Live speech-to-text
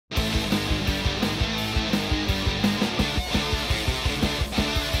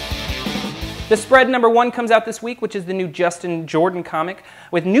The Spread #1 comes out this week, which is the new Justin Jordan comic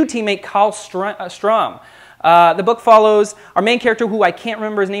with new teammate Carl Strahm. The book follows our main character, who I can't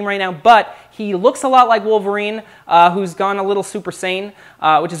remember his name right now, but he looks a lot like Wolverine, who's gone a little Super Saiyan,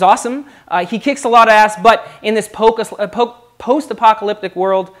 which is awesome. He kicks a lot of ass, but in this post-apocalyptic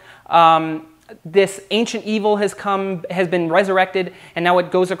world, this ancient evil has been resurrected, and now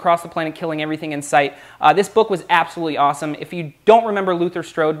it goes across the planet killing everything in sight. This book was absolutely awesome. If you don't remember Luther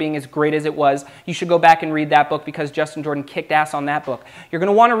Strode being as great as it was, you should go back and read that book because Justin Jordan kicked ass on that book. You're going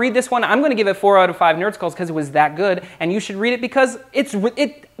to want to read this one. I'm going to give it 4 out of 5 Nerd Skulls because it was that good, and you should read it because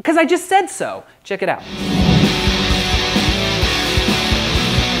I just said so. Check it out.